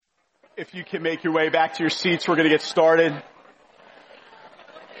If you can make your way back to your seats, we're going to get started.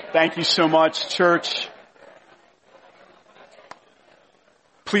 Thank you so much, church.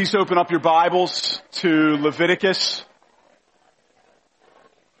 Please open up your Bibles to Leviticus.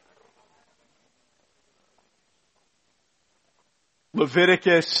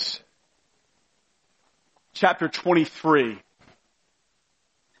 Leviticus chapter 23.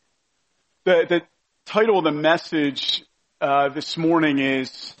 The title of the message this morning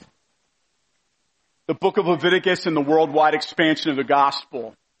is the book of Leviticus and the worldwide expansion of the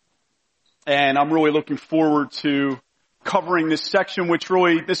gospel. And I'm really looking forward to covering this section, which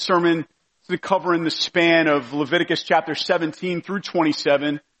really, this sermon is covering the span of Leviticus chapter 17 through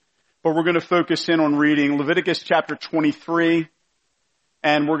 27. But we're going to focus in on reading Leviticus chapter 23,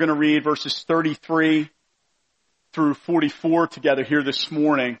 and we're going to read verses 33 through 44 together here this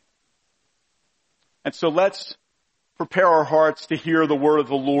morning. And so let's prepare our hearts to hear the word of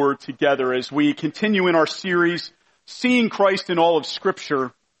the Lord together as we continue in our series, Seeing Christ in All of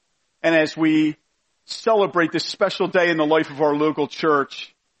Scripture, and as we celebrate this special day in the life of our local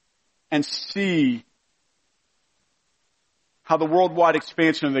church and see how the worldwide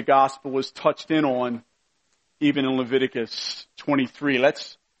expansion of the gospel was touched in on even in Leviticus 23.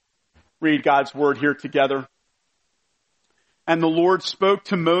 Let's read God's word here together. And the Lord spoke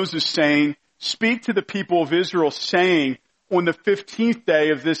to Moses, saying, "Speak to the people of Israel, saying, on the 15th day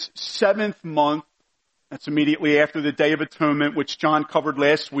of this 7th month," that's immediately after the Day of Atonement, which John covered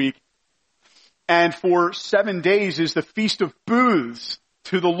last week, "and for 7 days is the Feast of Booths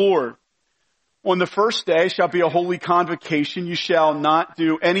to the Lord. On the first day shall be a holy convocation. You shall not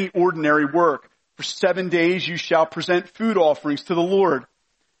do any ordinary work. For 7 days you shall present food offerings to the Lord.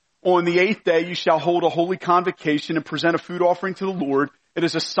 On the 8th day you shall hold a holy convocation and present a food offering to the Lord. It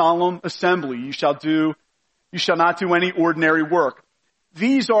is a solemn assembly. You shall not do any ordinary work.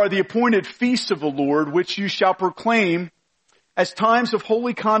 These are the appointed feasts of the Lord, which you shall proclaim as times of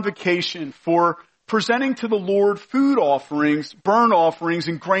holy convocation for presenting to the Lord food offerings, burnt offerings,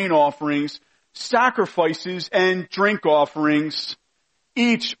 and grain offerings, sacrifices and drink offerings,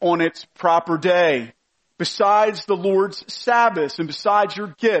 each on its proper day. Besides the Lord's Sabbaths, and besides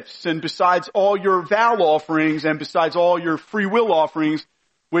your gifts, and besides all your vow offerings, and besides all your free will offerings,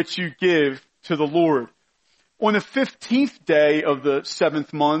 which you give to the Lord. On the 15th day of the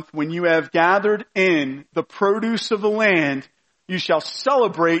 7th month, when you have gathered in the produce of the land, you shall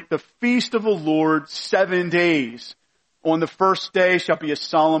celebrate the feast of the Lord 7 days. On the first day shall be a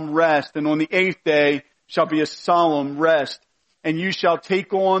solemn rest, and on the 8th day shall be a solemn rest. And you shall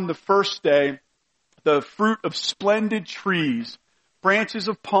take on the first day the fruit of splendid trees, branches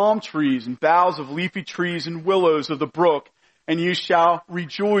of palm trees, and boughs of leafy trees, and willows of the brook, and you shall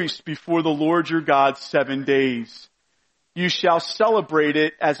rejoice before the Lord your God 7 days. You shall celebrate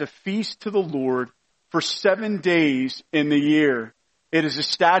it as a feast to the Lord for 7 days in the year. It is a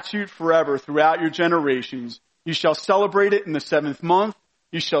statute forever throughout your generations. You shall celebrate it in the 7th month.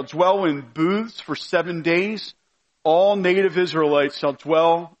 You shall dwell in booths for 7 days. All native Israelites shall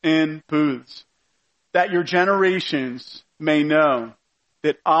dwell in booths, that your generations may know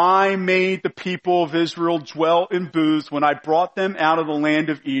that I made the people of Israel dwell in booths when I brought them out of the land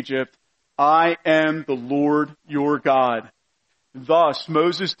of Egypt. I am the Lord your God." Thus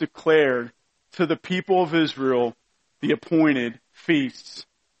Moses declared to the people of Israel the appointed feasts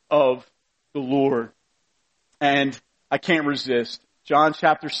of the Lord. And I can't resist. John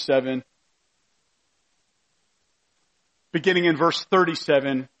chapter 7, beginning in verse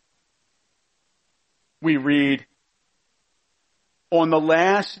 37, we read, "On the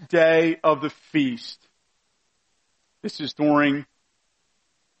last day of the feast," this is during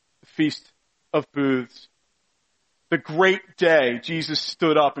the Feast of Booths, "the great day, Jesus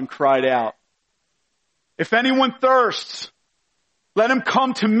stood up and cried out, 'If anyone thirsts, let him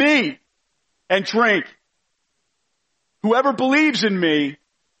come to me and drink. Whoever believes in me,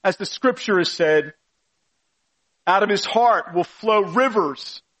 as the scripture has said, out of his heart will flow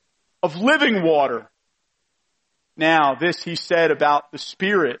rivers of living water.' Now this he said about the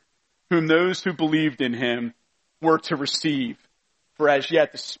Spirit, whom those who believed in him were to receive. For as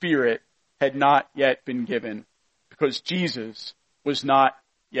yet the Spirit had not yet been given, because Jesus was not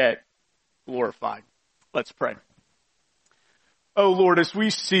yet glorified." Let's pray. Oh Lord, as we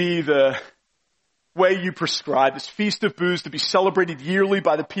see the way you prescribe this Feast of Booths to be celebrated yearly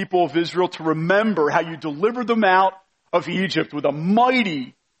by the people of Israel, to remember how you delivered them out of Egypt with a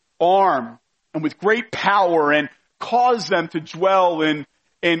mighty arm and with great power, and caused them to dwell in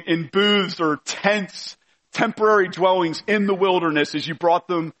booths or tents, temporary dwellings in the wilderness as you brought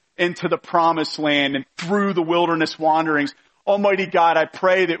them into the promised land and through the wilderness wanderings. Almighty God, I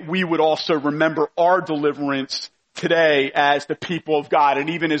pray that we would also remember our deliverance today as the people of God, and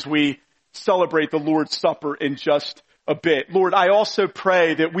even as we celebrate the Lord's Supper in just a bit. Lord, I also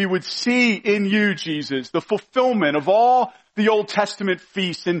pray that we would see in you, Jesus, the fulfillment of all the Old Testament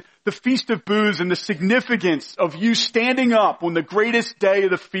feasts and the Feast of Booths and the significance of you standing up on the greatest day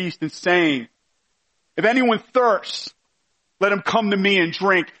of the feast and saying, if anyone thirsts, let him come to me and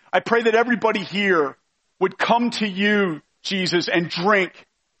drink. I pray that everybody here would come to you, Jesus, and drink.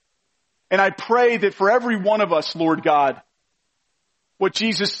 And I pray that for every one of us, Lord God, what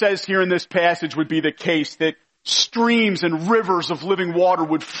Jesus says here in this passage would be the case, that streams and rivers of living water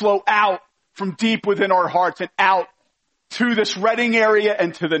would flow out from deep within our hearts and out to this Reading area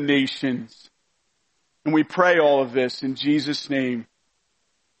and to the nations. And we pray all of this in Jesus' name.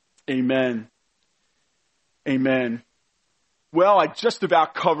 Amen. Amen. Well, I just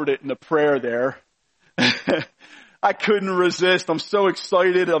about covered it in the prayer there. I couldn't resist. I'm so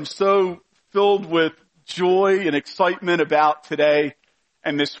excited. I'm so filled with joy and excitement about today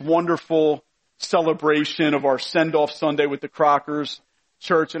and this wonderful celebration of our send-off Sunday with the Crockers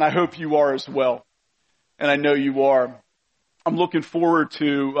Church. And I hope you are as well. And I know you are. I'm looking forward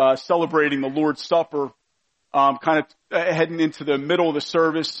to celebrating the Lord's Supper, kind of heading into the middle of the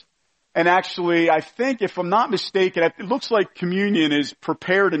service. And actually, I think, if I'm not mistaken, it looks like communion is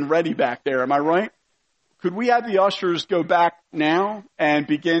prepared and ready back there. Am I right? Could we have the ushers go back now and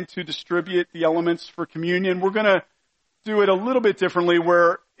begin to distribute the elements for communion? We're going to do it a little bit differently,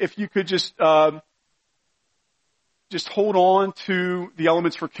 where if you could just hold on to the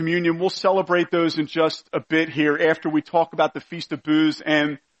elements for communion. We'll celebrate those in just a bit here after we talk about the Feast of Booths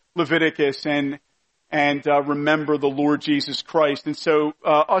and Leviticus and remember the Lord Jesus Christ. And so,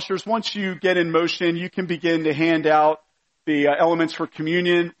 ushers, once you get in motion, you can begin to hand out the elements for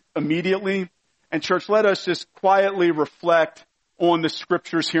communion immediately. And church, let us just quietly reflect on the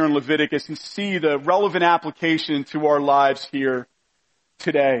scriptures here in Leviticus and see the relevant application to our lives here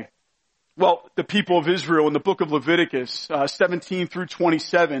today. Well, the people of Israel in the book of Leviticus 17 through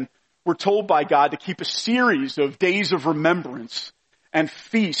 27 were told by God to keep a series of days of remembrance and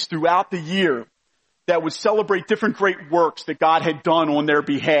feasts throughout the year that would celebrate different great works that God had done on their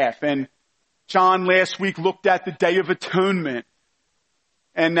behalf. And John last week looked at the Day of Atonement,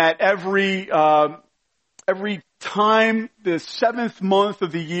 and that every time the seventh month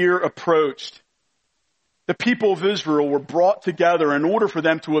of the year approached, the people of Israel were brought together in order for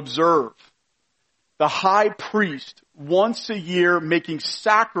them to observe the high priest once a year making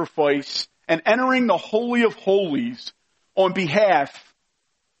sacrifice and entering the Holy of Holies on behalf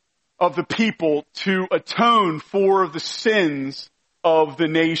of the people to atone for the sins of the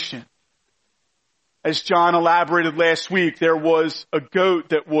nation. As John elaborated last week, there was a goat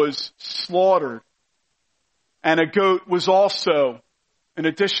that was slaughtered, and an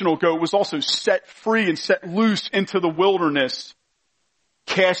additional goat was also set free and set loose into the wilderness,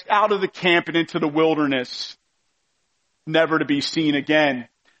 cast out of the camp and into the wilderness, never to be seen again.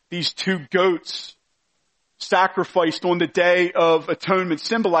 These two goats sacrificed on the Day of Atonement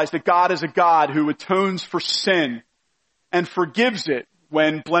symbolize that God is a God who atones for sin and forgives it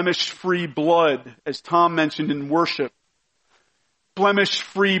when blemish-free blood, as Tom mentioned in worship,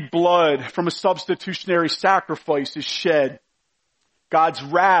 blemish-free blood from a substitutionary sacrifice is shed. God's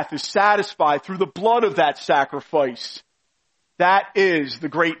wrath is satisfied through the blood of that sacrifice. That is the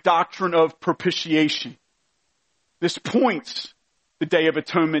great doctrine of propitiation. This points, the Day of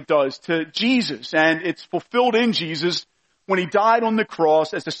Atonement does, to Jesus, and it's fulfilled in Jesus when he died on the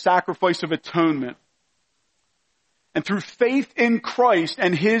cross as a sacrifice of atonement. And through faith in Christ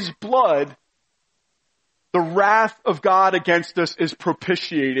and his blood, the wrath of God against us is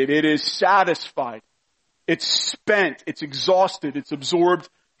propitiated. It is satisfied. It's spent. It's exhausted. It's absorbed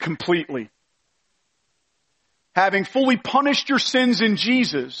completely. Having fully punished your sins in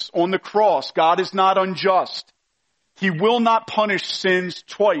Jesus on the cross, God is not unjust. He will not punish sins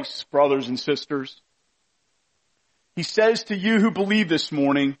twice, brothers and sisters. He says to you who believe this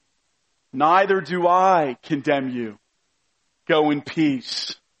morning, neither do I condemn you. Go in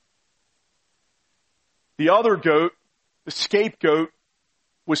peace. The other goat, the scapegoat,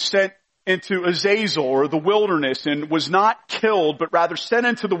 was sent into Azazel, or the wilderness, and was not killed, but rather sent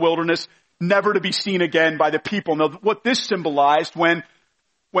into the wilderness, never to be seen again by the people. Now, what this symbolized when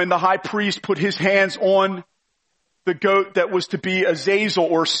the high priest put his hands on the goat that was to be Azazel,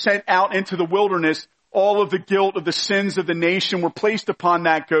 or sent out into the wilderness, all of the guilt of the sins of the nation were placed upon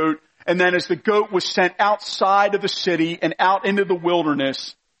that goat. And then as the goat was sent outside of the city and out into the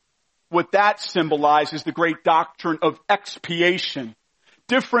wilderness, what that symbolizes is the great doctrine of expiation.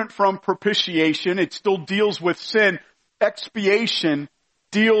 Different from propitiation, it still deals with sin, expiation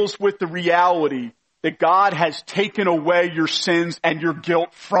deals with the reality that God has taken away your sins and your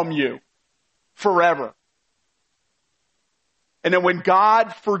guilt from you forever. And then when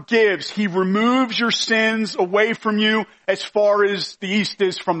God forgives, He removes your sins away from you as far as the east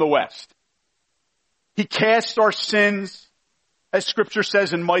is from the west. He casts our sins, as Scripture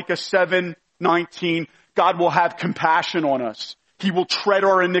says in Micah 7:19, God will have compassion on us. He will tread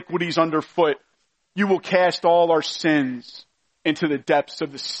our iniquities underfoot. You will cast all our sins into the depths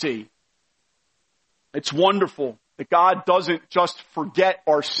of the sea. It's wonderful that God doesn't just forget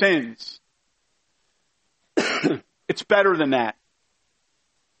our sins. It's better than that.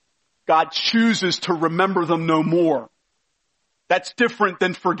 God chooses to remember them no more. That's different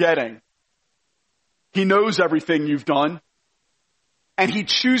than forgetting. He knows everything you've done, and He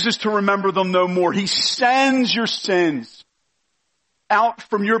chooses to remember them no more. He sends your sins out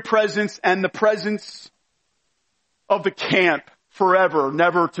from your presence and the presence of the camp forever,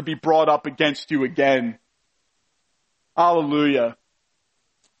 never to be brought up against you again. Hallelujah.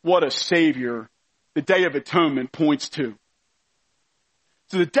 What a Savior the Day of Atonement points to.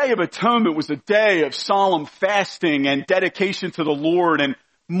 So the Day of Atonement was a day of solemn fasting and dedication to the Lord and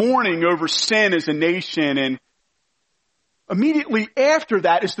mourning over sin as a nation. And immediately after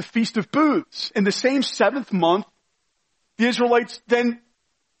that is the Feast of Booths. In the same 7th month, the Israelites then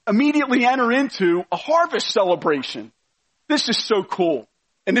immediately enter into a harvest celebration. This is so cool.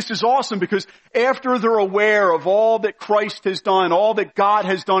 And this is awesome because after they're aware of all that Christ has done, all that God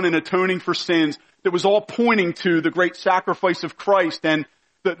has done in atoning for sins, that was all pointing to the great sacrifice of Christ and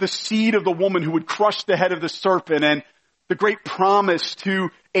the seed of the woman who would crush the head of the serpent, and the great promise to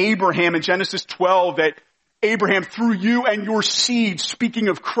Abraham in Genesis 12 that Abraham, through you and your seed, speaking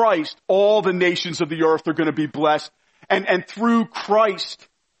of Christ, all the nations of the earth are going to be blessed. And through Christ,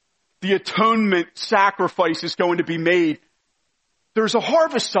 the atonement sacrifice is going to be made. There's a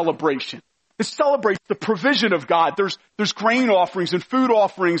harvest celebration. It celebrates the provision of God. There's grain offerings and food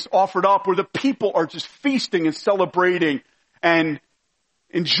offerings offered up where the people are just feasting and celebrating and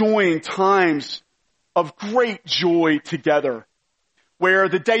enjoying times of great joy together. Where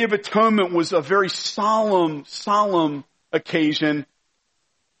the Day of Atonement was a very solemn occasion,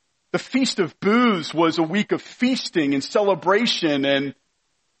 the Feast of Booths was a week of feasting and celebration, and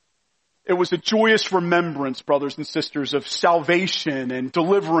it was a joyous remembrance, brothers and sisters, of salvation and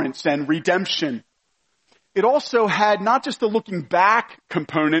deliverance and redemption. It also had not just a looking back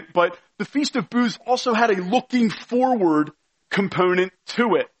component, but the Feast of Booths also had a looking forward component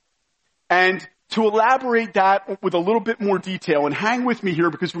to it. And to elaborate that with a little bit more detail, and hang with me here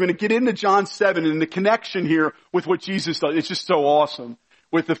because we're going to get into John 7 and the connection here with what Jesus does. It's just so awesome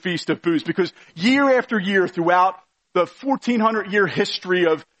with the Feast of Booths, because year after year throughout the 1400-year history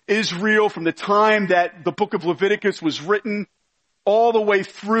of Israel, from the time that the book of Leviticus was written all the way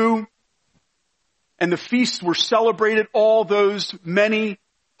through, and the feasts were celebrated all those many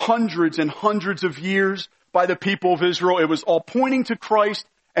hundreds and hundreds of years by the people of Israel. It was all pointing to Christ,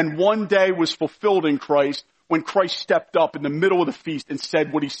 and one day was fulfilled in Christ when Christ stepped up in the middle of the feast and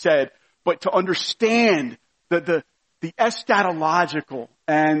said what He said. But to understand the eschatological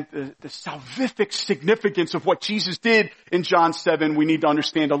and the salvific significance of what Jesus did in John 7, we need to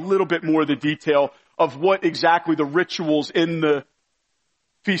understand a little bit more of the detail of what exactly the rituals in the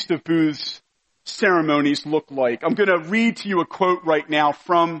Feast of Booths ceremonies look like. I'm going to read to you a quote right now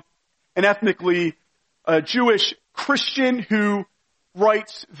from an ethnically Jewish Christian who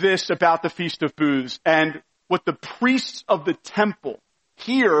writes this about the Feast of Booths and what the priests of the temple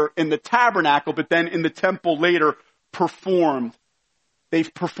here in the tabernacle, but then in the temple later, performed.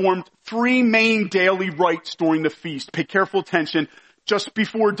 They've performed 3 main daily rites during the feast. Pay careful attention. Just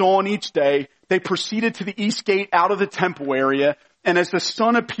before dawn each day, they proceeded to the east gate out of the temple area, and as the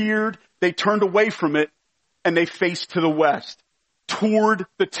sun appeared, they turned away from it and they faced to the west, toward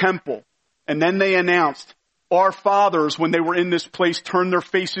the temple. And then they announced, our fathers, when they were in this place, turned their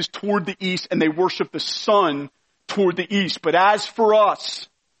faces toward the east and they worshiped the sun toward the east. But as for us,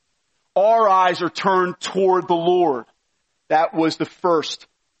 our eyes are turned toward the Lord. That was the first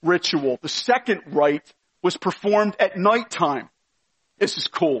ritual. The second rite was performed at nighttime. This is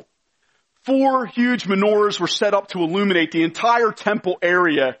cool. 4 huge menorahs were set up to illuminate the entire temple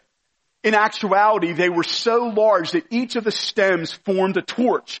area. In actuality, they were so large that each of the stems formed a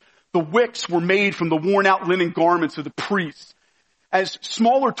torch. The wicks were made from the worn-out linen garments of the priests. As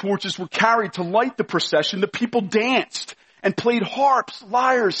smaller torches were carried to light the procession, the people danced and played harps,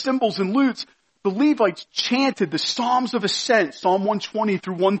 lyres, cymbals, and lutes. The Levites chanted the Psalms of Ascent, Psalm 120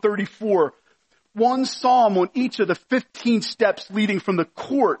 through 134, one psalm on each of the 15 steps leading from the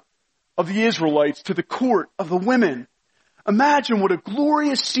court of the Israelites to the court of the women. Imagine what a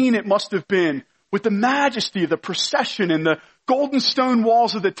glorious scene it must have been with the majesty of the procession and the golden stone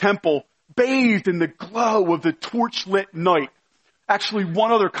walls of the temple bathed in the glow of the torch-lit night. Actually,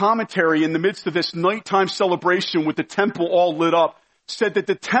 one other commentary in the midst of this nighttime celebration with the temple all lit up said that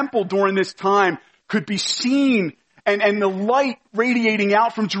the temple during this time could be seen and the light radiating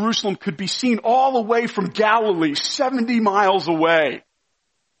out from Jerusalem could be seen all the way from Galilee, 70 miles away.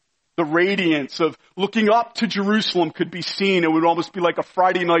 The radiance of looking up to Jerusalem could be seen. It would almost be like a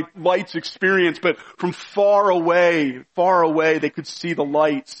Friday night lights experience, but from far away, they could see the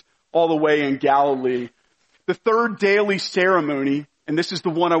lights all the way in Galilee. The third daily ceremony, and this is the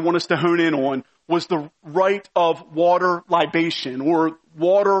one I want us to hone in on, was the rite of water libation, or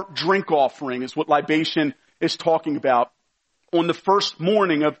water drink offering is what libation is talking about. On the first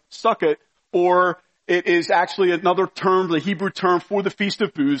morning of Sukkot, or it is actually another term, the Hebrew term for the Feast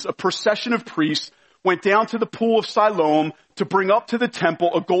of Booths, a procession of priests went down to the pool of Siloam to bring up to the temple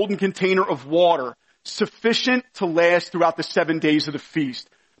a golden container of water, sufficient to last throughout the 7 days of the feast.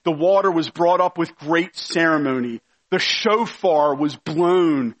 The water was brought up with great ceremony. The shofar was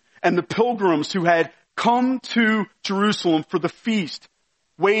blown, and the pilgrims who had come to Jerusalem for the feast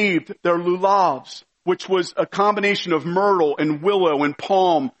waved their lulavs, which was a combination of myrtle and willow and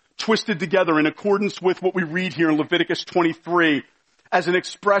palm twisted together in accordance with what we read here in Leviticus 23 as an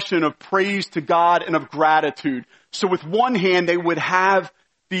expression of praise to God and of gratitude. So with one hand, they would have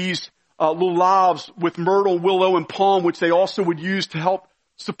these lulavs with myrtle, willow, and palm, which they also would use to help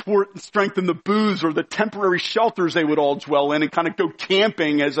support and strengthen the booths or the temporary shelters they would all dwell in and kind of go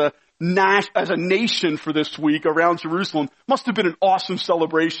camping as a nation for this week around Jerusalem. Must have been an awesome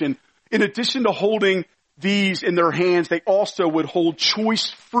celebration. In addition to holding these in their hands, they also would hold choice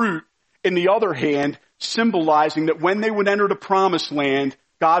fruit in the other hand, symbolizing that when they would enter the promised land,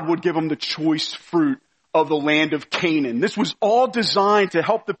 God would give them the choice fruit of the land of Canaan. This was all designed to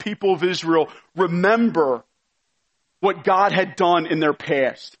help the people of Israel remember what God had done in their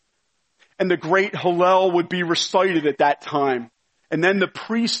past. And the great Hallel would be recited at that time. And then the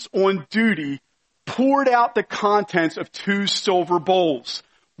priests on duty poured out the contents of 2 silver bowls.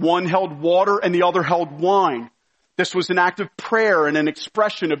 One held water and the other held wine. This was an act of prayer and an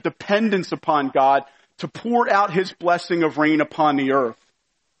expression of dependence upon God to pour out his blessing of rain upon the earth.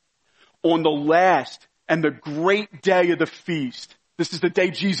 On the last and the great day of the feast, this is the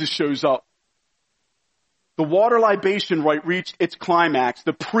day Jesus shows up. The water libation rite reached its climax.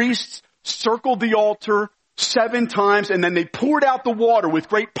 The priests circled the altar 7 times and then they poured out the water with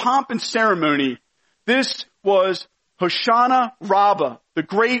great pomp and ceremony. This was Hoshana Rabbah, the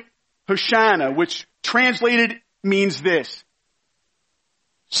great Hoshana, which translated means this: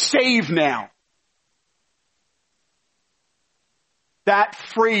 save now. That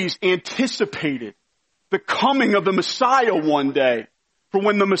phrase anticipated the coming of the Messiah one day. For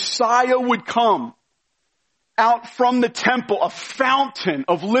when the Messiah would come, out from the temple, a fountain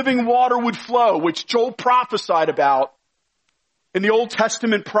of living water would flow, which Joel prophesied about in the Old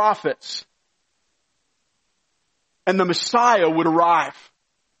Testament prophets. And the Messiah would arrive.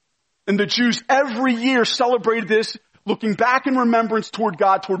 And the Jews every year celebrated this, looking back in remembrance toward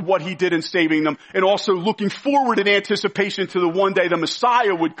God, toward what he did in saving them, and also looking forward in anticipation to the one day the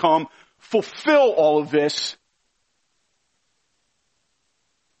Messiah would come, fulfill all of this,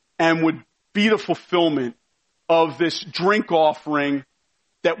 and would be the fulfillment of this drink offering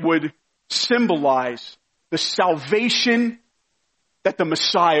that would symbolize the salvation that the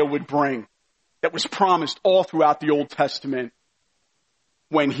Messiah would bring, that was promised all throughout the Old Testament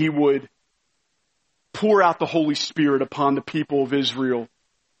when he would pour out the Holy Spirit upon the people of Israel.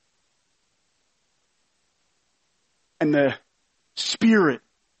 And the Spirit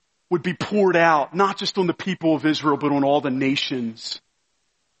would be poured out, not just on the people of Israel, but on all the nations.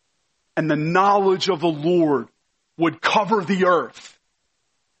 And the knowledge of the Lord would cover the earth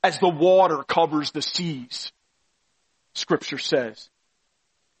as the water covers the seas, Scripture says.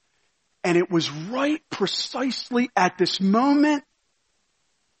 And it was right precisely at this moment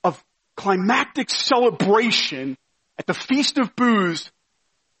of climactic celebration at the Feast of Booths,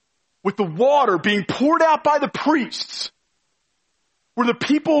 with the water being poured out by the priests, where the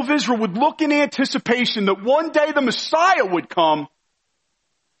people of Israel would look in anticipation that one day the Messiah would come,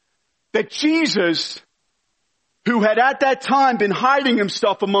 that Jesus, who had at that time been hiding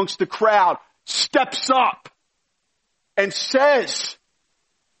himself amongst the crowd, steps up and says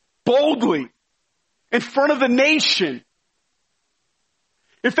boldly in front of the nation,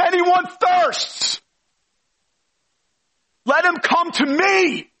 if anyone thirsts, let him come to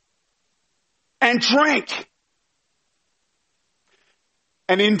me and drink.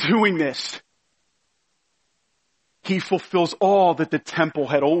 And in doing this, He fulfills all that the temple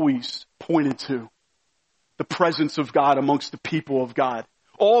had always pointed to. The presence of God amongst the people of God.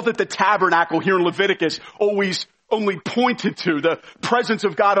 All that the tabernacle here in Leviticus always only pointed to. The presence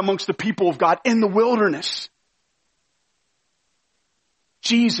of God amongst the people of God in the wilderness.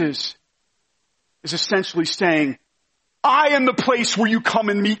 Jesus is essentially saying, I am the place where you come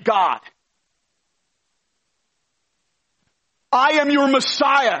and meet God. I am your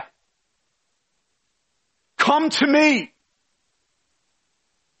Messiah. Come to me.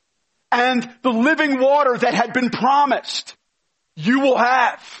 And the living water that had been promised, you will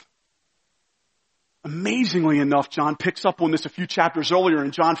have. Amazingly enough, John picks up on this a few chapters earlier in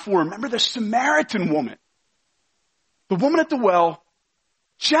John 4. Remember the Samaritan woman. The woman at the well,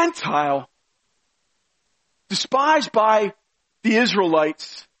 Gentile, despised by the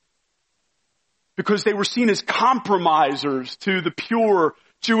Israelites because they were seen as compromisers to the pure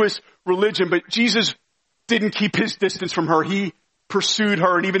Jewish religion. But Jesus didn't keep his distance from her. He pursued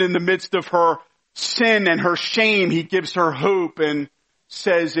her, and even in the midst of her sin and her shame, he gives her hope and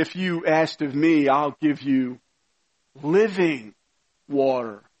says, if you asked of me, I'll give you living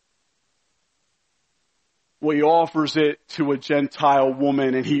water. Well, he offers it to a Gentile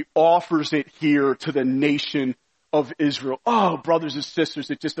woman, and he offers it here to the nation of Israel. Oh, brothers and sisters,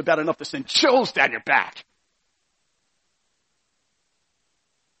 it's just about enough to send chills down your back.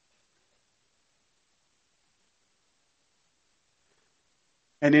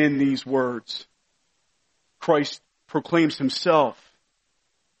 And in these words, Christ proclaims himself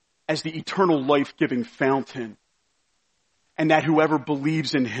as the eternal life-giving fountain, and that whoever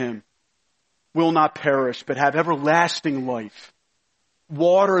believes in him will not perish, but have everlasting life.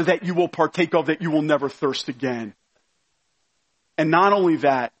 Water that you will partake of, that you will never thirst again. And not only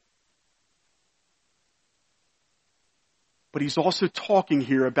that, but he's also talking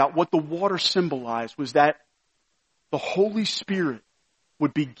here about what the water symbolized was that the Holy Spirit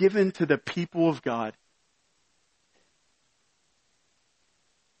would be given to the people of God.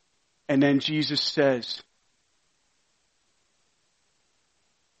 And then Jesus says,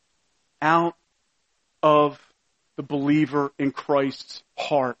 out of the believer in Christ's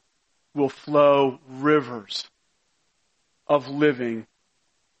heart will flow rivers of living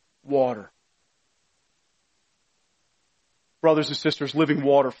water. Brothers and sisters, living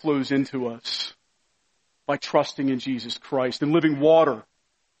water flows into us by trusting in Jesus Christ. And living water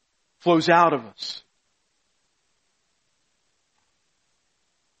flows out of us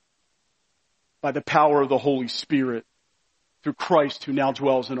by the power of the Holy Spirit through Christ who now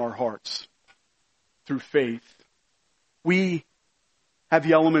dwells in our hearts through faith. We have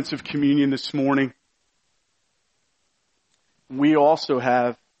the elements of communion this morning. We also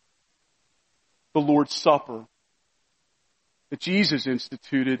have the Lord's Supper that Jesus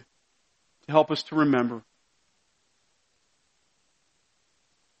instituted to help us to remember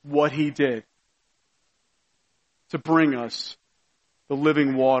what he did to bring us the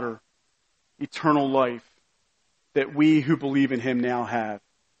living water, eternal life that we who believe in him now have.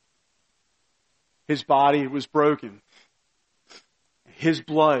 His body was broken. His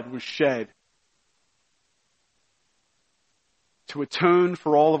blood was shed to atone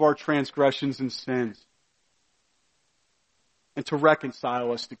for all of our transgressions and sins and to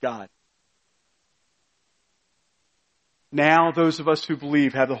reconcile us to God. Now, those of us who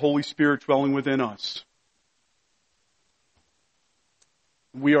believe have the Holy Spirit dwelling within us.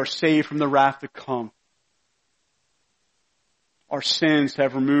 We are saved from the wrath to come. Our sins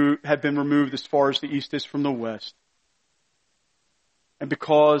have been removed as far as the east is from the west. And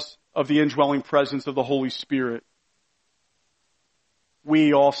because of the indwelling presence of the Holy Spirit,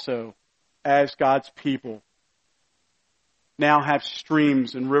 we also, as God's people, now have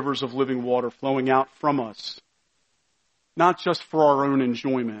streams and rivers of living water flowing out from us. Not just for our own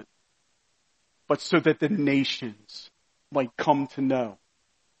enjoyment, but so that the nations might come to know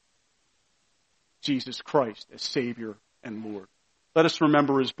Jesus Christ as Savior and Lord. Let us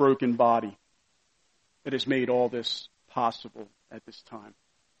remember his broken body that has made all this possible at this time.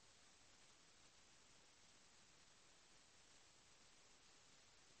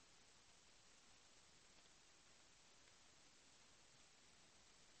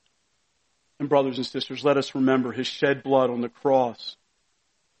 And brothers and sisters, let us remember his shed blood on the cross.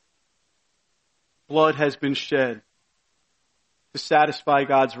 Blood has been shed to satisfy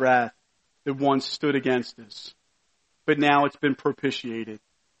God's wrath that once stood against us. But now it's been propitiated.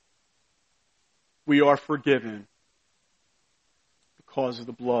 We are forgiven because of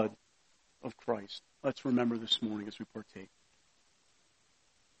the blood of Christ. Let's remember this morning as we partake.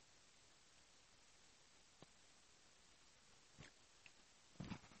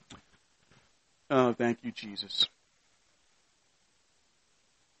 Oh, thank you, Jesus.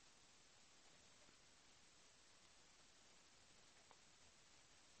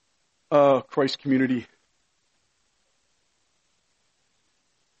 Christ community,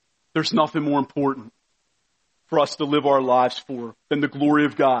 there's nothing more important for us to live our lives for than the glory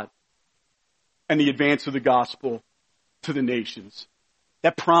of God and the advance of the gospel to the nations.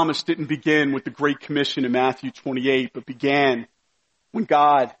 That promise didn't begin with the Great Commission in Matthew 28, but began when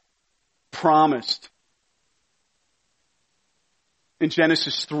God promised in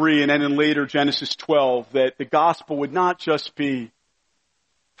Genesis 3 and then in later Genesis 12 that the gospel would not just be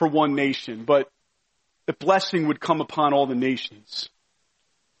for one nation, but the blessing would come upon all the nations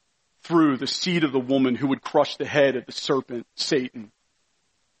through the seed of the woman who would crush the head of the serpent, Satan.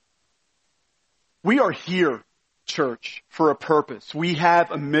 We are here, church, for a purpose. We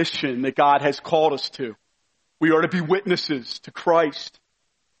have a mission that God has called us to. We are to be witnesses to Christ,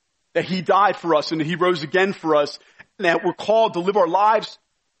 that He died for us and that He rose again for us, and that we're called to live our lives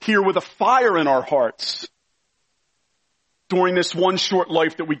here with a fire in our hearts during this one short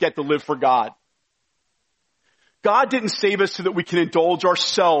life that we get to live for God. God didn't save us so that we can indulge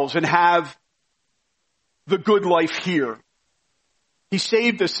ourselves and have the good life here. He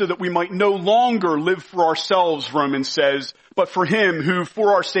saved us so that we might no longer live for ourselves, Romans says, but for Him who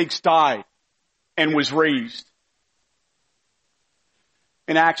for our sakes died and was raised.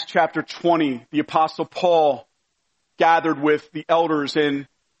 In Acts chapter 20, the Apostle Paul gathered with the elders in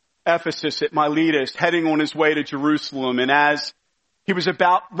Ephesus at Miletus, heading on his way to Jerusalem. And as he was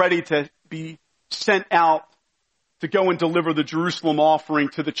about ready to be sent out to go and deliver the Jerusalem offering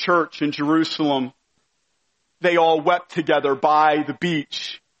to the church in Jerusalem, they all wept together by the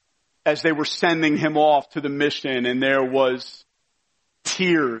beach as they were sending him off to the mission, and there was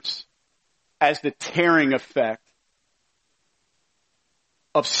tears as the tearing effect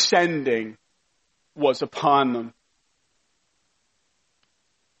of sending was upon them.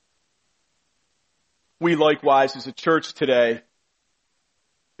 We likewise as a church today,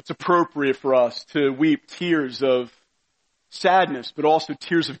 it's appropriate for us to weep tears of sadness, but also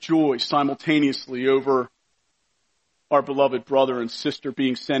tears of joy simultaneously over our beloved brother and sister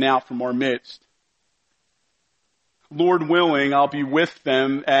being sent out from our midst. Lord willing, I'll be with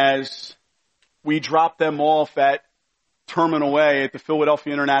them as we drop them off at Terminal A at the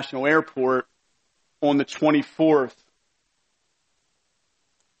Philadelphia International Airport on the 24th.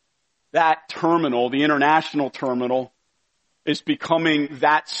 That terminal, the international terminal, is becoming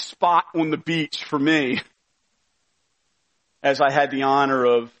that spot on the beach for me, as I had the honor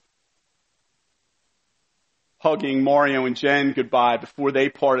of hugging Mario and Jen goodbye before they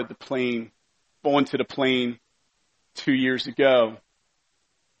parted the plane, onto the plane 2 years ago.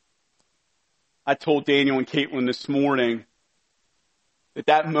 I told Daniel and Caitlin this morning that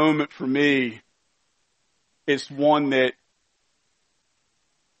that moment for me is one that,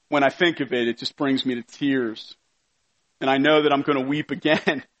 when I think of it, it just brings me to tears. And I know that I'm going to weep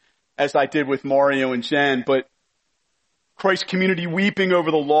again, as I did with Mario and Jen, but Christ community weeping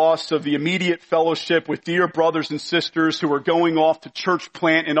over the loss of the immediate fellowship with dear brothers and sisters who are going off to church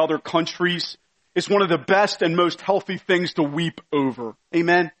plant in other countries is one of the best and most healthy things to weep over.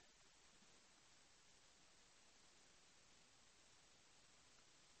 Amen?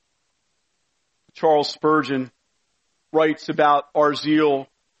 Charles Spurgeon writes about our zeal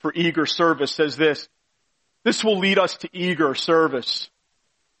for eager service, says this: this will lead us to eager service.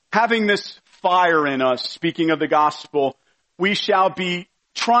 Having this fire in us, speaking of the gospel, we shall be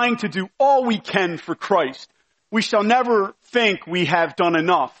trying to do all we can for Christ. We shall never think we have done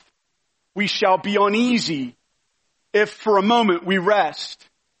enough. We shall be uneasy if for a moment we rest.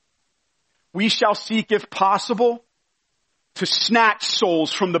 We shall seek, if possible, to snatch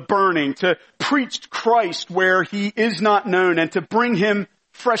souls from the burning, to preach Christ where He is not known, and to bring Him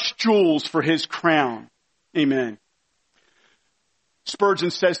fresh jewels for His crown. Amen. Spurgeon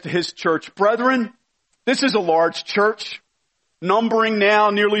says to his church, brethren, this is a large church, numbering now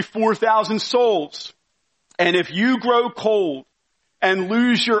nearly 4,000 souls. And if you grow cold and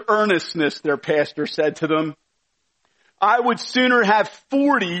lose your earnestness, their pastor said to them, I would sooner have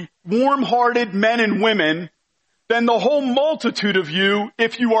 40 warm-hearted men and women than the whole multitude of you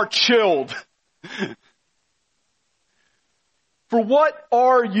if you are chilled. For what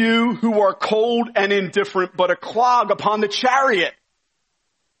are you who are cold and indifferent but a clog upon the chariot?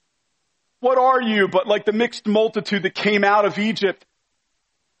 What are you but like the mixed multitude that came out of Egypt?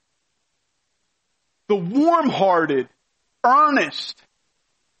 The warm-hearted, earnest,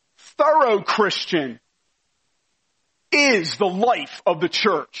 thorough Christian is the life of the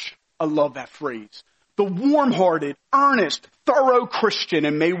church. I love that phrase. The warm-hearted, earnest, thorough Christian,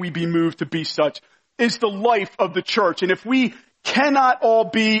 and may we be moved to be such, is the life of the church. And if we cannot all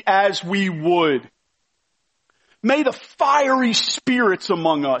be as we would, may the fiery spirits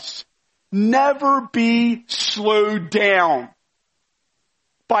among us never be slowed down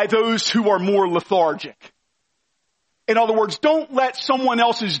by those who are more lethargic. In other words, don't let someone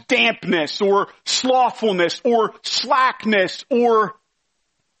else's dampness or slothfulness or slackness or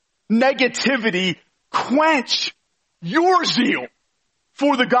negativity quench your zeal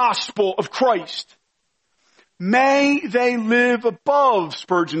for the gospel of Christ. May they live above,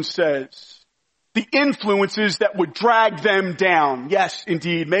 Spurgeon says, the influences that would drag them down. Yes,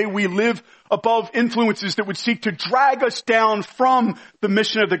 indeed. May we live above influences that would seek to drag us down from the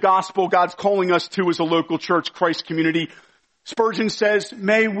mission of the gospel God's calling us to as a local church, Christ community. Spurgeon says,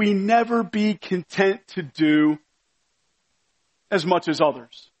 may we never be content to do as much as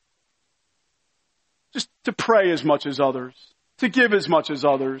others. Just to pray as much as others, to give as much as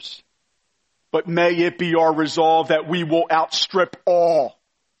others. But may it be our resolve that we will outstrip all.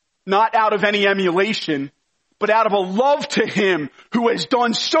 Not out of any emulation, but out of a love to Him who has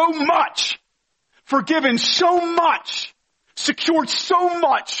done so much, forgiven so much, secured so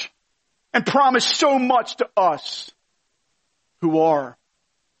much, and promised so much to us who are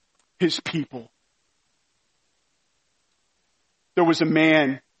His people. There was a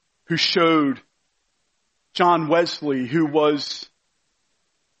man who showed John Wesley, who was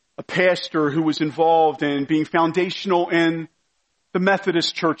a pastor who was involved in being foundational in the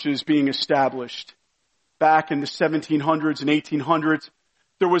Methodist churches being established back in the 1700s and 1800s.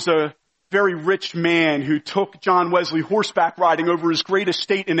 There was a very rich man who took John Wesley horseback riding over his great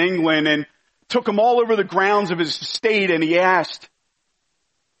estate in England and took him all over the grounds of his estate, and he asked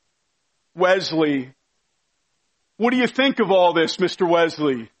Wesley, "What do you think of all this, Mr.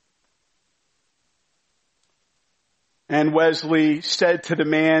 Wesley?" And Wesley said to the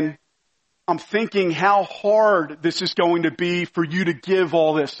man, "I'm thinking how hard this is going to be for you to give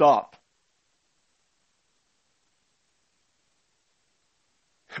all this up."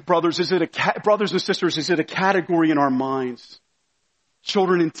 Brothers and sisters, is it a category in our minds?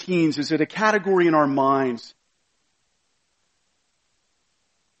 Children and teens, is it a category in our minds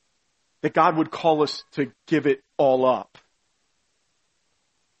that God would call us to give it all up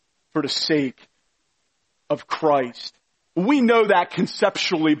for the sake of Christ? We know that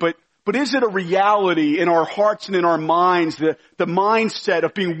conceptually, but is it a reality in our hearts and in our minds, the mindset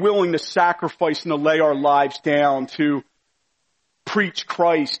of being willing to sacrifice and to lay our lives down to preach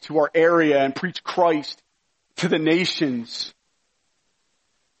Christ to our area and preach Christ to the nations?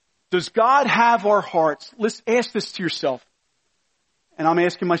 Does God have our hearts? Let's ask this to yourself. And I'm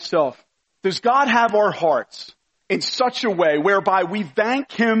asking myself, does God have our hearts in such a way whereby we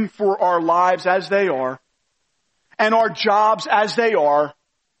thank Him for our lives as they are, and our jobs as they are,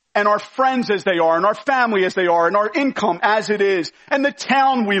 and our friends as they are, and our family as they are, and our income as it is, and the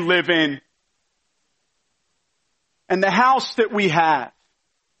town we live in, and the house that we have?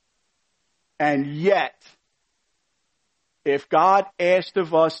 And yet, if God asked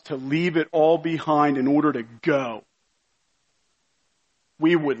of us to leave it all behind in order to go,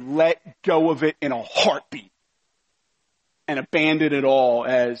 we would let go of it in a heartbeat and abandon it all,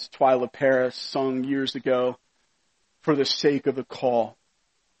 as Twyla Paris sung years ago, for the sake of the call.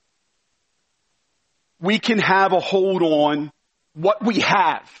 We can have a hold on what we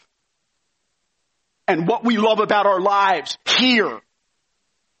have and what we love about our lives here.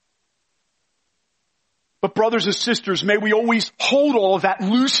 But brothers and sisters, may we always hold all of that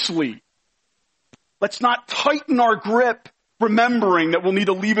loosely. Let's not tighten our grip, remembering that we'll need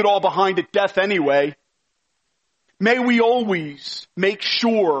to leave it all behind at death anyway. May we always make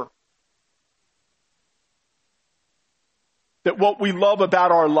sure that what we love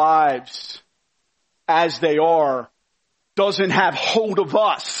about our lives as they are doesn't have hold of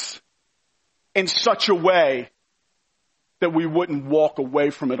us in such a way that we wouldn't walk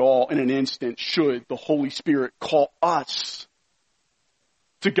away from it all in an instant should the Holy Spirit call us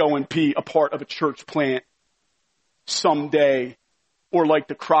to go and be a part of a church plant someday, or like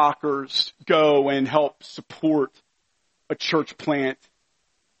the Crockers, go and help support a church plant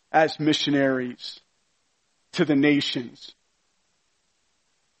as missionaries to the nations.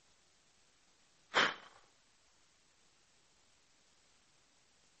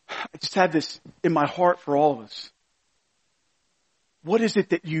 I just have this in my heart for all of us. What is it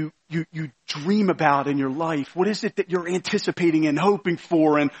that you dream about in your life? What is it that you're anticipating and hoping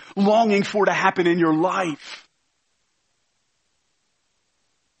for and longing for to happen in your life?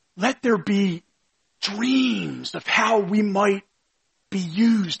 Let there be dreams of how we might be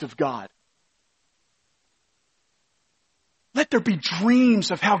used of God. Let there be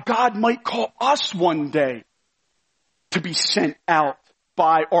dreams of how God might call us one day to be sent out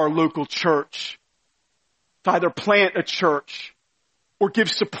by our local church, to either plant a church or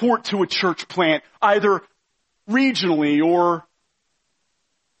give support to a church plant, either regionally or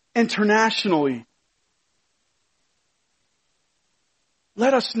internationally.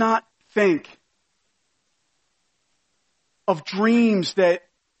 Let us not think of dreams that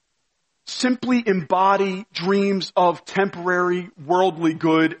simply embody dreams of temporary worldly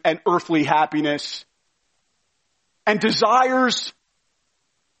good and earthly happiness and desires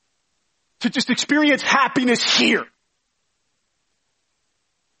to just experience happiness here.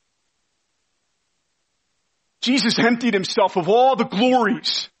 Jesus emptied himself of all the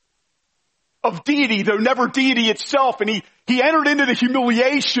glories of deity, though never deity itself, and he entered into the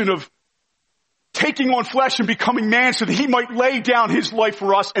humiliation of taking on flesh and becoming man so that he might lay down his life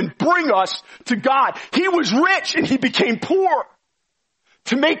for us and bring us to God. He was rich and he became poor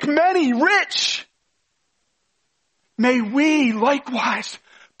to make many rich. May we likewise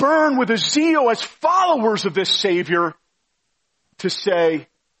burn with a zeal as followers of this Savior to say,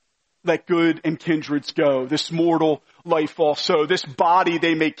 let good and kindreds go. This mortal life also, this body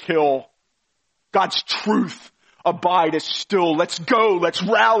they may kill. God's truth abide as still. Let's go. Let's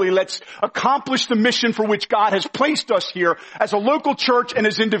rally. Let's accomplish the mission for which God has placed us here as a local church and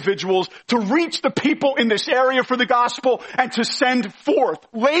as individuals to reach the people in this area for the gospel and to send forth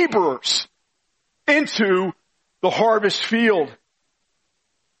laborers into the harvest field.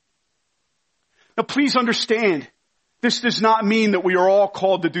 Now please understand, this does not mean that we are all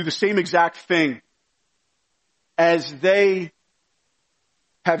called to do the same exact thing as they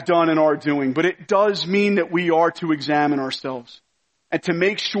have done and are doing, but it does mean that we are to examine ourselves and to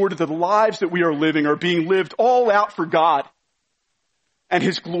make sure that the lives that we are living are being lived all out for God and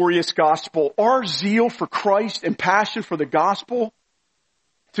his glorious gospel. Our zeal for Christ and passion for the gospel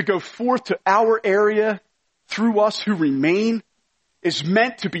to go forth to our area through us who remain is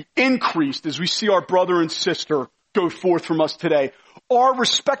meant to be increased as we see our brother and sister go forth from us today. Our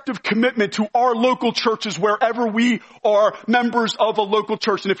respective commitment to our local churches wherever we are members of a local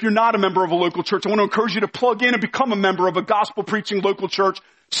church. And if you're not a member of a local church, I want to encourage you to plug in and become a member of a gospel preaching local church.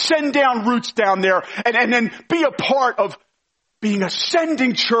 Send down roots down there and then be a part of being a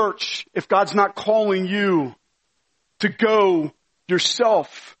sending church if God's not calling you to go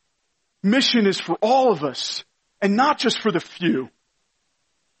yourself. Mission is for all of us and not just for the few.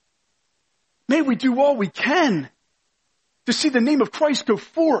 May we do all we can to see the name of Christ go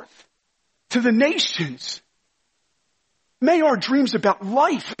forth to the nations. May our dreams about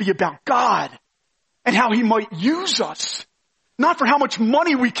life be about God and how he might use us, not for how much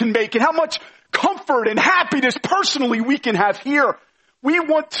money we can make and how much comfort and happiness personally we can have here. We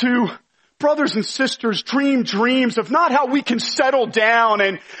want to, brothers and sisters, dream dreams of not how we can settle down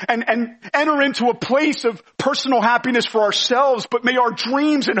and enter into a place of personal happiness for ourselves, but may our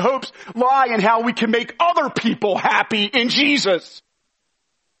dreams and hopes lie in how we can make other people happy in Jesus.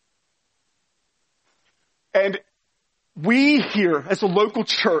 And we here as a local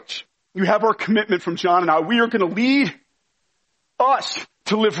church, you have our commitment from John and I, we are going to lead us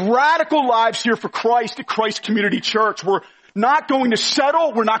to live radical lives here for Christ at Christ Community Church. We're not going to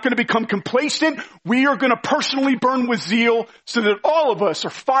settle. We're not going to become complacent. We are going to personally burn with zeal so that all of us are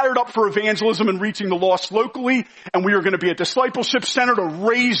fired up for evangelism and reaching the lost locally. And we are going to be a discipleship center to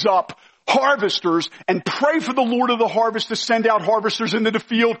raise up harvesters and pray for the Lord of the harvest to send out harvesters into the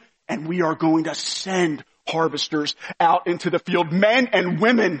field. And we are going to send harvesters out into the field, men and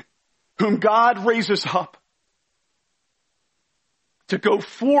women whom God raises up to go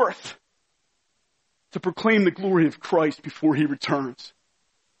forth to proclaim the glory of Christ before he returns.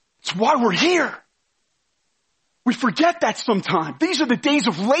 It's why we're here. We forget that sometimes. These are the days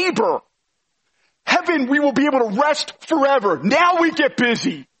of labor. Heaven, we will be able to rest forever. Now we get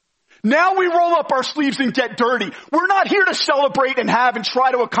busy. Now we roll up our sleeves and get dirty. We're not here to celebrate and have and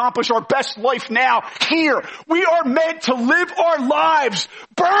try to accomplish our best life now. Here, we are meant to live our lives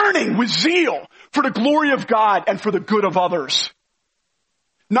burning with zeal for the glory of God and for the good of others.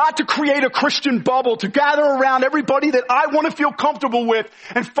 Not to create a Christian bubble, to gather around everybody that I want to feel comfortable with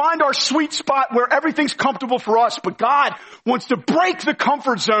and find our sweet spot where everything's comfortable for us. But God wants to break the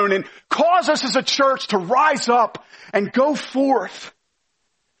comfort zone and cause us as a church to rise up and go forth,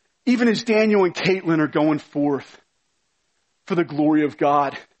 even as Daniel and Caitlin are going forth for the glory of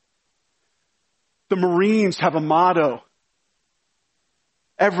God. The Marines have a motto,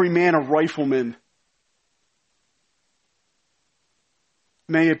 every man a rifleman.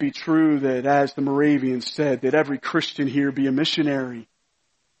 May it be true that, as the Moravians said, that every Christian here be a missionary.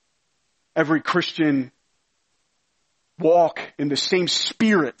 Every Christian walk in the same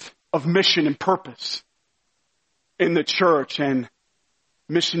spirit of mission and purpose in the church. And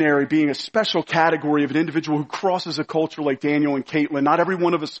missionary being a special category of an individual who crosses a culture like Daniel and Caitlin. Not every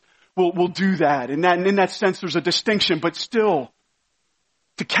one of us will do that. And in that sense, there's a distinction, but still,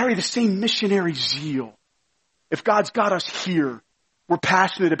 to carry the same missionary zeal. If God's got us here, we're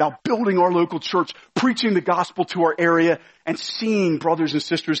passionate about building our local church, preaching the gospel to our area, and seeing brothers and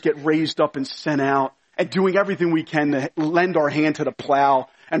sisters get raised up and sent out, and doing everything we can to lend our hand to the plow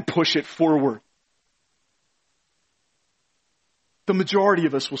and push it forward. The majority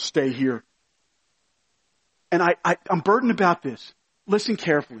of us will stay here. And I'm burdened about this. Listen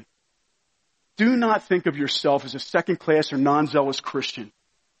carefully. Do not think of yourself as a second-class or non-zealous Christian.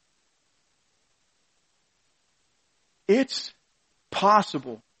 It's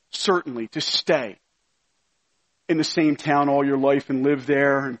possible, certainly, to stay in the same town all your life and live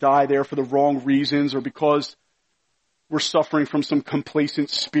there and die there for the wrong reasons or because we're suffering from some complacent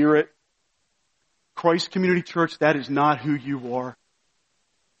spirit. Christ Community Church, that is not who you are.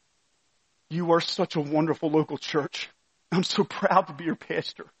 You are such a wonderful local church. I'm so proud to be your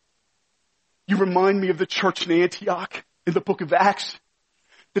pastor. You remind me of the church in Antioch in the book of Acts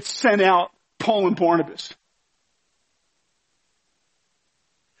that sent out Paul and Barnabas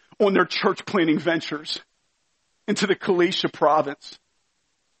on their church planting ventures into the Galatia province.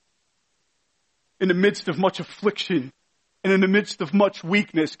 In the midst of much affliction and in the midst of much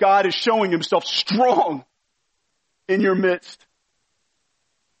weakness, God is showing himself strong in your midst.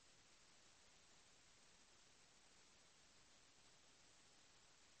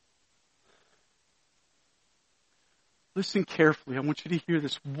 Listen carefully. I want you to hear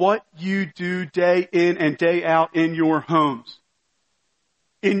this. What you do day in and day out in your homes,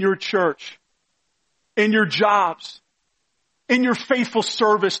 in your church, in your jobs, in your faithful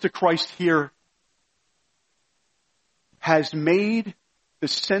service to Christ here, has made the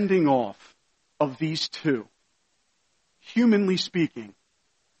sending off of these two, humanly speaking,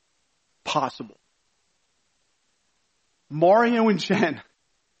 possible. Mario and Jen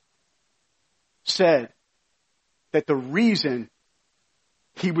said that the reason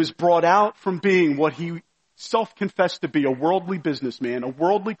he was brought out from being what he self-confessed to be, a worldly businessman, a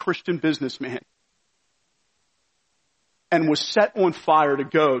worldly Christian businessman, and was set on fire to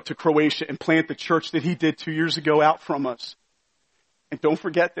go to Croatia and plant the church that he did 2 years ago out from us. And don't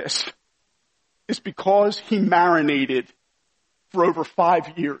forget this. It's because he marinated for over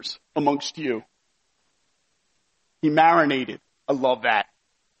 5 years amongst you. He marinated. I love that.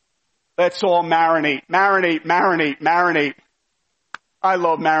 Let's all marinate, marinate, marinate, marinate. I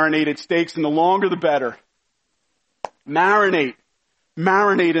love marinated steaks, and the longer the better. Marinate.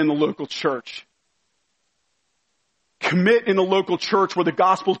 Marinate in the local church. Commit in the local church where the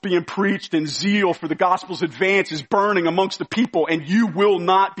gospel's being preached and zeal for the gospel's advance is burning amongst the people, and you will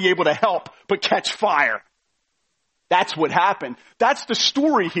not be able to help but catch fire. That's what happened. That's the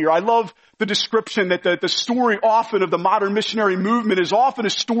story here. I love the description that the story often of the modern missionary movement is often a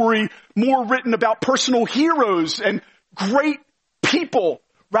story more written about personal heroes and great people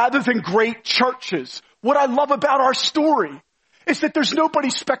rather than great churches. What I love about our story is that there's nobody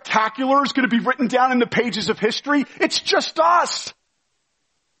spectacular is going to be written down in the pages of history. It's just us.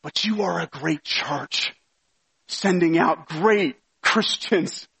 But you are a great church sending out great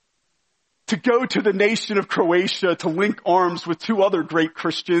Christians to go to the nation of Croatia to link arms with 2 other great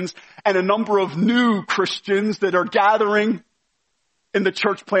Christians and a number of new Christians that are gathering in the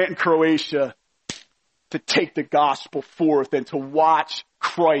church plant in Croatia to take the gospel forth and to watch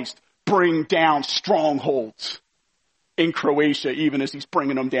Christ bring down strongholds in Croatia, even as he's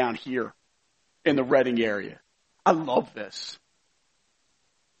bringing them down here in the Reading area. I love this.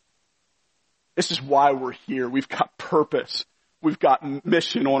 This is why we're here. We've got purpose. We've got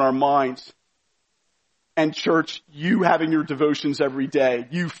mission on our minds. And church, you having your devotions every day,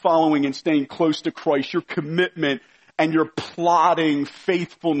 you following and staying close to Christ, your commitment and your plodding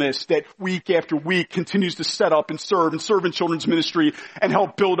faithfulness that week after week continues to set up and serve in children's ministry and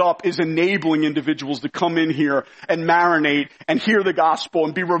help build up is enabling individuals to come in here and marinate and hear the gospel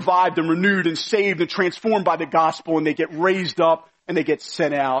and be revived and renewed and saved and transformed by the gospel, and they get raised up and they get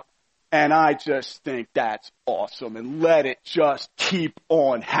sent out. And I just think that's awesome, and let it just keep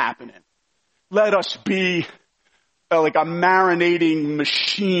on happening. Let us be like a marinating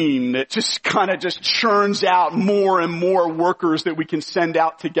machine that just kind of just churns out more and more workers that we can send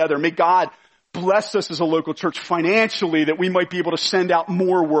out together. May God bless us as a local church financially that we might be able to send out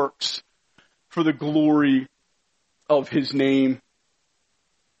more works for the glory of his name.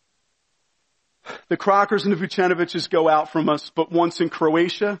 The Crockers and the Vucenoviches go out from us, but once in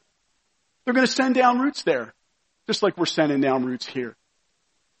Croatia, they're going to send down roots there, just like we're sending down roots here.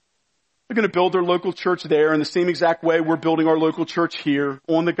 They're going to build their local church there in the same exact way we're building our local church here,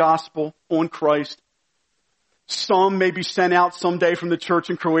 on the gospel, on Christ. Some may be sent out someday from the church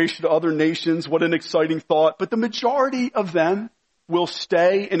in Croatia to other nations. What an exciting thought. But the majority of them will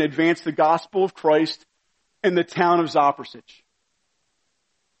stay and advance the gospel of Christ in the town of Zaprosic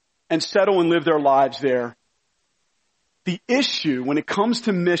and settle and live their lives there. The issue when it comes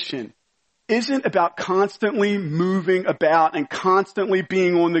to mission isn't about constantly moving about and constantly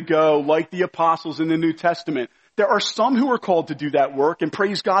being on the go like the apostles in the New Testament. There are some who are called to do that work, and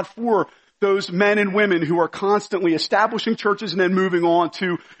praise God for those men and women who are constantly establishing churches and then moving on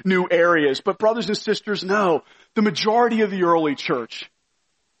to new areas. But brothers and sisters, no, the majority of the early church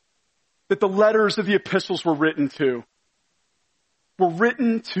that the letters of the epistles were written to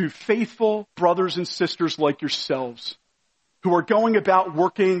faithful brothers and sisters like yourselves who are going about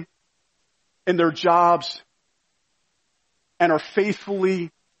working in their jobs and are faithfully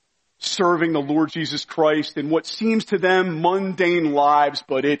serving the Lord Jesus Christ in what seems to them mundane lives,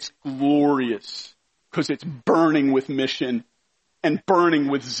 but it's glorious because it's burning with mission and burning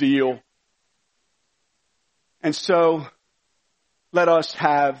with zeal. And so let us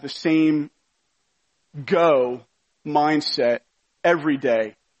have the same go mindset every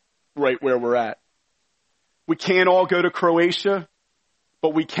day right where we're at. We can't all go to Croatia,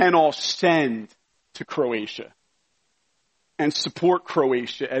 but we can all send to Croatia and support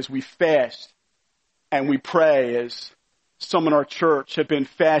Croatia as we fast and we pray, as some in our church have been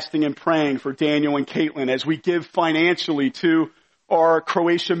fasting and praying for Daniel and Caitlin, as we give financially to our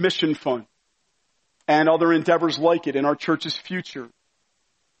Croatia Mission Fund and other endeavors like it in our church's future.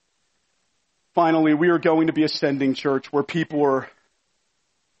 Finally, we are going to be a sending church where people are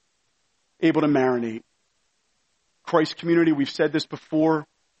able to marinate. Christ community, we've said this before,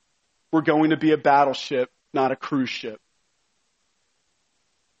 we're going to be a battleship, not a cruise ship.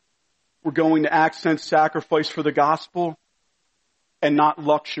 We're going to accent sacrifice for the gospel and not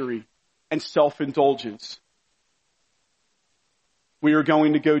luxury and self-indulgence. We are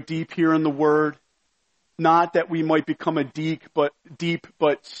going to go deep here in the Word, not that we might become a deep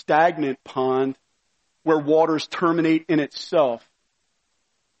but stagnant pond where waters terminate in itself,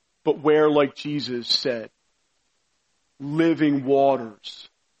 but where, like Jesus said, living waters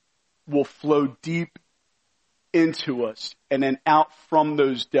will flow deep into us, and then out from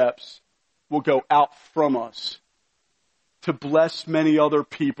those depths will go out from us to bless many other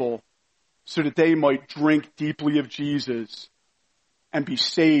people so that they might drink deeply of Jesus and be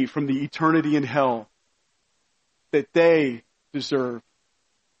saved from the eternity in hell that they deserve,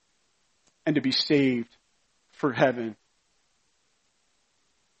 and to be saved for heaven.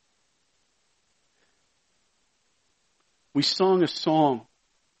 We sung a song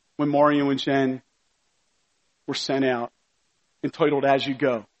when Mario and Jen were sent out entitled As You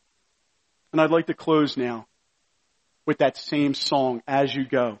Go. And I'd like to close now with that same song, As You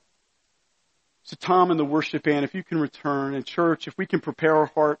Go. So Tom and the worship band, if you can return, and church, if we can prepare our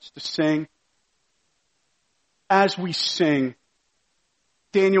hearts to sing. As we sing,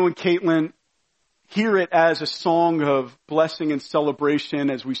 Daniel and Caitlin, hear it as a song of blessing and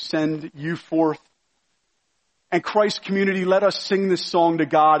celebration as we send you forth. And Christ community, let us sing this song to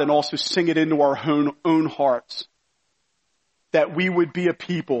God and also sing it into our own hearts. That we would be a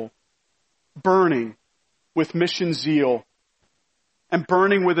people burning with mission zeal and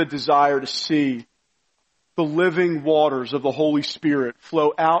burning with a desire to see the living waters of the Holy Spirit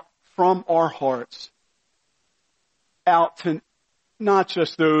flow out from our hearts, out to not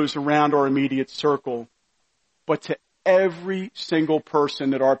just those around our immediate circle, but to every single person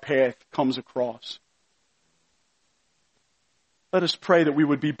that our path comes across. Let us pray that we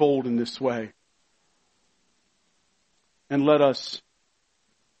would be bold in this way. And let us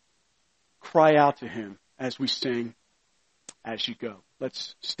cry out to Him as we sing, As You Go.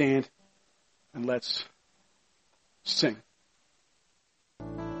 Let's stand and let's sing.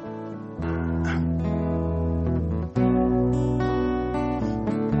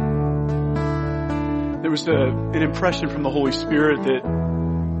 There was an impression from the Holy Spirit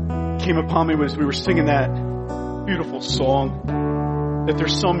that came upon me as we were singing that beautiful song, that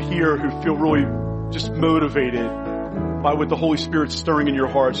there's some here who feel really just motivated by what the Holy Spirit's stirring in your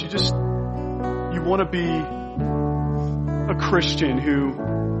hearts. You want to be a Christian who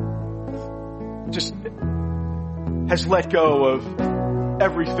just has let go of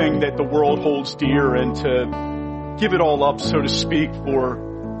everything that the world holds dear and to give it all up, so to speak, for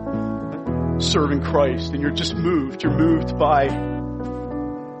serving Christ. And you're just moved. You're moved by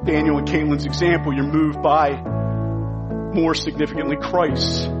Daniel and Caitlin's example. You're moved by, more significantly,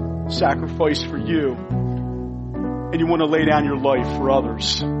 Christ's sacrifice for you. And you want to lay down your life for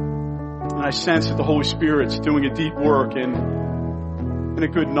others. And I sense that the Holy Spirit's doing a deep work in a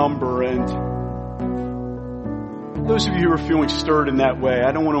good number. And those of you who are feeling stirred in that way,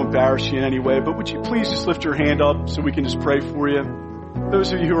 I don't want to embarrass you in any way, but would you please just lift your hand up so we can just pray for you?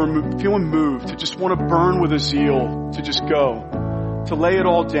 Those of you who are feeling moved, to just want to burn with a zeal, to just go, to lay it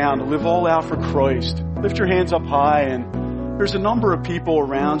all down, to live all out for Christ. Lift your hands up high, and there's a number of people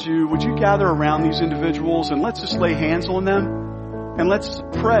around you. Would you gather around these individuals and let's just lay hands on them and let's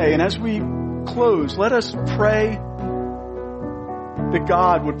pray. And as we close, let us pray that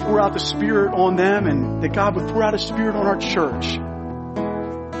God would pour out the Spirit on them and that God would pour out His Spirit on our church.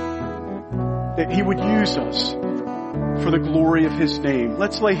 That He would use us for the glory of His name.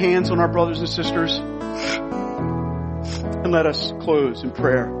 Let's lay hands on our brothers and sisters and let us close in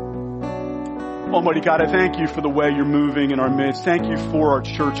prayer. Almighty God, I thank You for the way You're moving in our midst. Thank You for our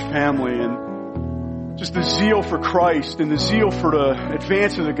church family and just the zeal for Christ and the zeal for the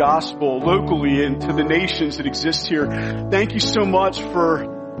advance of the gospel locally and to the nations that exist here. Thank You so much for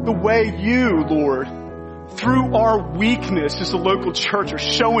the way You, Lord, through our weakness as a local church are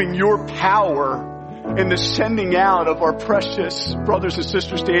showing Your power in the sending out of our precious brothers and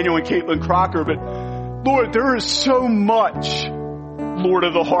sisters, Daniel and Caitlin Crocker. But Lord, there is so much, Lord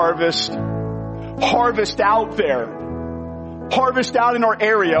of the harvest out there, harvest out in our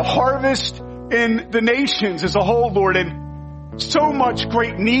area, harvest in the nations as a whole, Lord, and so much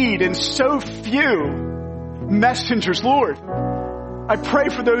great need and so few messengers, Lord. I pray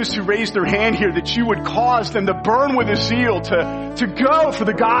for those who raised their hand here that You would cause them to burn with a zeal to go for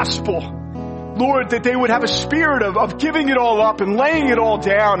the gospel. Lord, that they would have a spirit of giving it all up and laying it all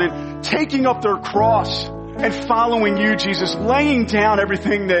down and taking up their cross and following You, Jesus, laying down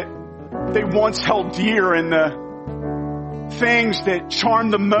everything that they once held dear and the things that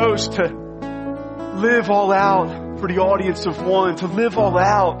charmed them most, to live all out for the audience of one, to live all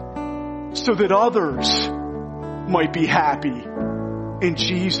out so that others might be happy in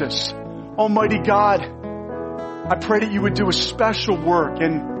Jesus. Almighty God, I pray that You would do a special work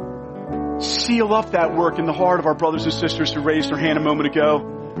and seal up that work in the heart of our brothers and sisters who raised their hand a moment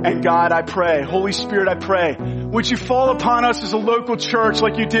ago. And God, I pray, Holy Spirit, I pray, would You fall upon us as a local church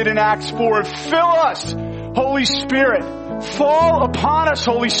like You did in Acts 4 and fill us, Holy Spirit. Fall upon us,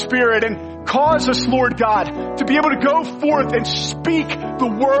 Holy Spirit, and cause us, Lord God, to be able to go forth and speak the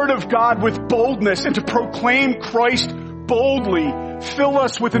Word of God with boldness and to proclaim Christ boldly. Fill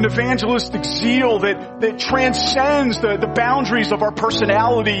us with an evangelistic zeal that transcends the boundaries of our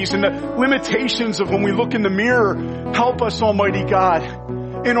personalities and the limitations of when we look in the mirror. Help us, Almighty God,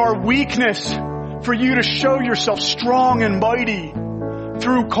 in our weakness, for You to show Yourself strong and mighty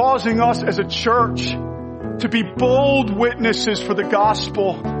through causing us as a church to be bold witnesses for the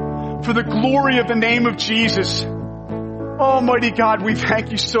gospel, for the glory of the name of Jesus. Almighty God, we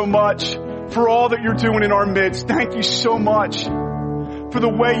thank You so much for all that You're doing in our midst. Thank You so much for the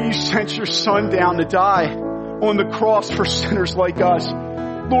way You sent Your Son down to die on the cross for sinners like us.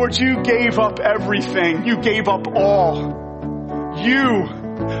 Lord, You gave up everything. You gave up all. You,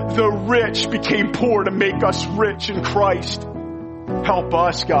 the rich, became poor to make us rich in Christ. Help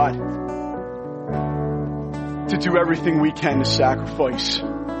us, God, to do everything we can to sacrifice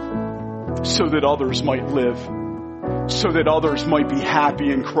so that others might live, so that others might be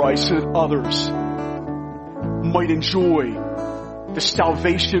happy in Christ, so that others might enjoy the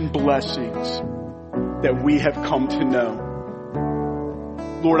salvation blessings that we have come to know.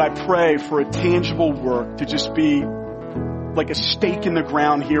 Lord, I pray for a tangible work to just be like a stake in the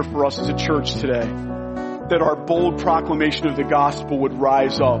ground here for us as a church today, that our bold proclamation of the gospel would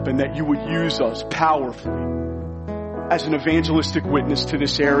rise up and that You would use us powerfully as an evangelistic witness to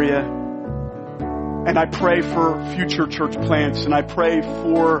this area. And I pray for future church plants, and I pray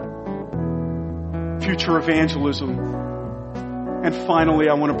for future evangelism. And finally,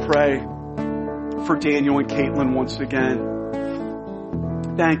 I want to pray for Daniel and Caitlin once again.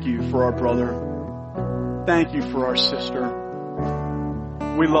 Thank You for our brother. Thank You for our sister.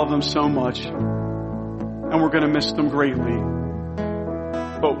 We love them so much, and we're going to miss them greatly.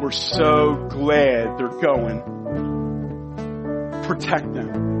 But we're so glad they're going. Protect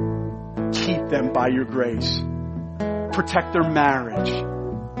them. Keep them by Your grace. Protect their marriage.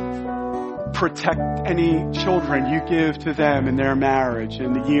 Protect any children You give to them in their marriage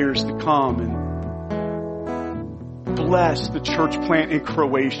in the years to come. And bless the church plant in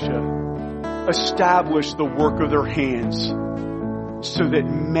Croatia. Establish the work of their hands so that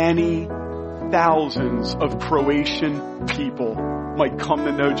many thousands of Croatian people might come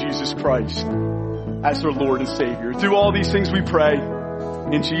to know Jesus Christ as their Lord and Savior. Through all these things we pray.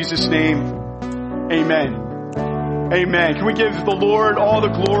 In Jesus' name, amen. Amen. Can we give the Lord all the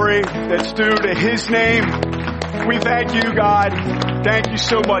glory that's due to His name? We thank you, God. Thank you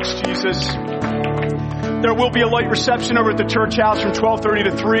so much, Jesus. There will be a light reception over at the church house from 12:30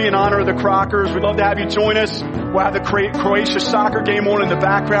 to 3 in honor of the Crockers. We'd love to have you join us. We'll have the Croatia soccer game on in the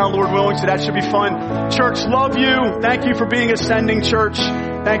background, Lord willing, so that should be fun. Church, love you. Thank you for being Ascending Church.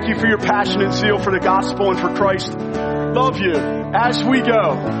 Thank you for your passion and zeal for the gospel and for Christ. Love you. As we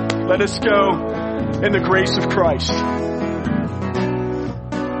go, let us go in the grace of Christ.